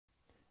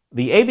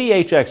The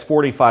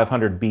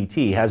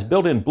AVH-X4500BT has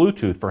built-in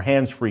Bluetooth for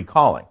hands-free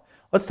calling.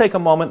 Let's take a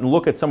moment and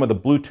look at some of the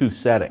Bluetooth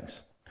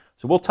settings.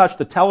 So we'll touch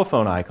the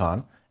telephone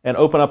icon and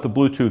open up the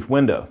Bluetooth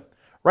window.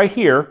 Right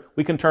here,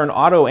 we can turn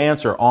auto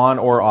answer on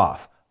or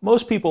off.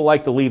 Most people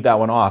like to leave that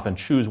one off and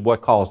choose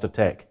what calls to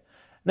take.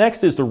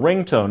 Next is the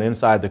ringtone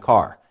inside the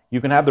car. You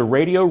can have the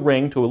radio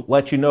ring to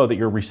let you know that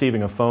you're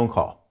receiving a phone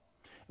call.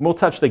 And we'll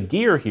touch the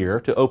gear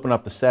here to open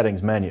up the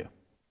settings menu.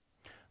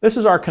 This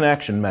is our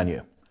connection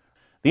menu.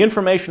 The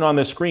information on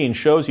this screen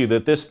shows you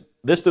that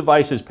this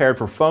device is paired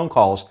for phone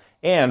calls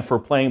and for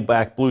playing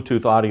back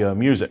Bluetooth audio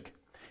music.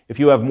 If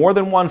you have more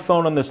than one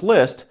phone on this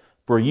list,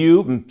 for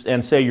you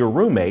and say your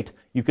roommate,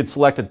 you could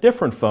select a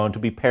different phone to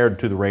be paired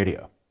to the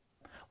radio.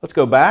 Let's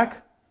go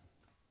back.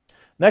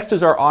 Next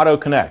is our Auto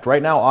Connect.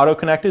 Right now Auto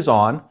Connect is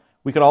on.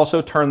 We can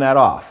also turn that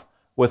off.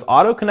 With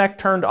Auto Connect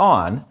turned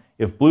on,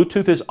 if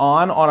Bluetooth is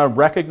on a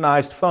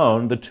recognized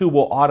phone, the two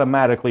will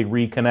automatically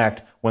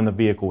reconnect when the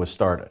vehicle is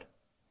started.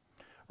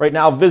 Right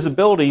now,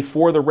 visibility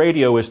for the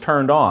radio is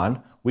turned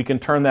on. We can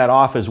turn that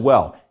off as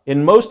well.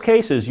 In most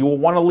cases, you will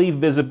want to leave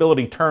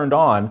visibility turned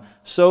on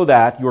so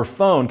that your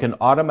phone can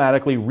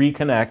automatically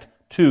reconnect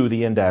to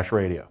the in-dash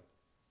radio.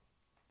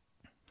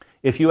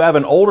 If you have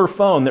an older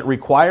phone that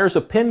requires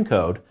a PIN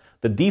code,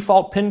 the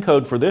default PIN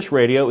code for this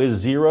radio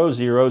is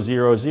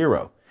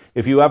 0000.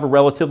 If you have a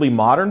relatively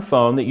modern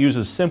phone that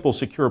uses simple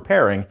secure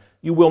pairing,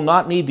 you will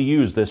not need to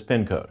use this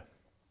PIN code.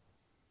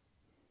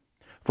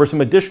 For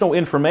some additional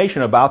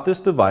information about this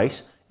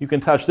device, you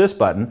can touch this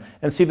button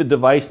and see the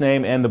device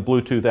name and the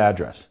Bluetooth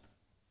address.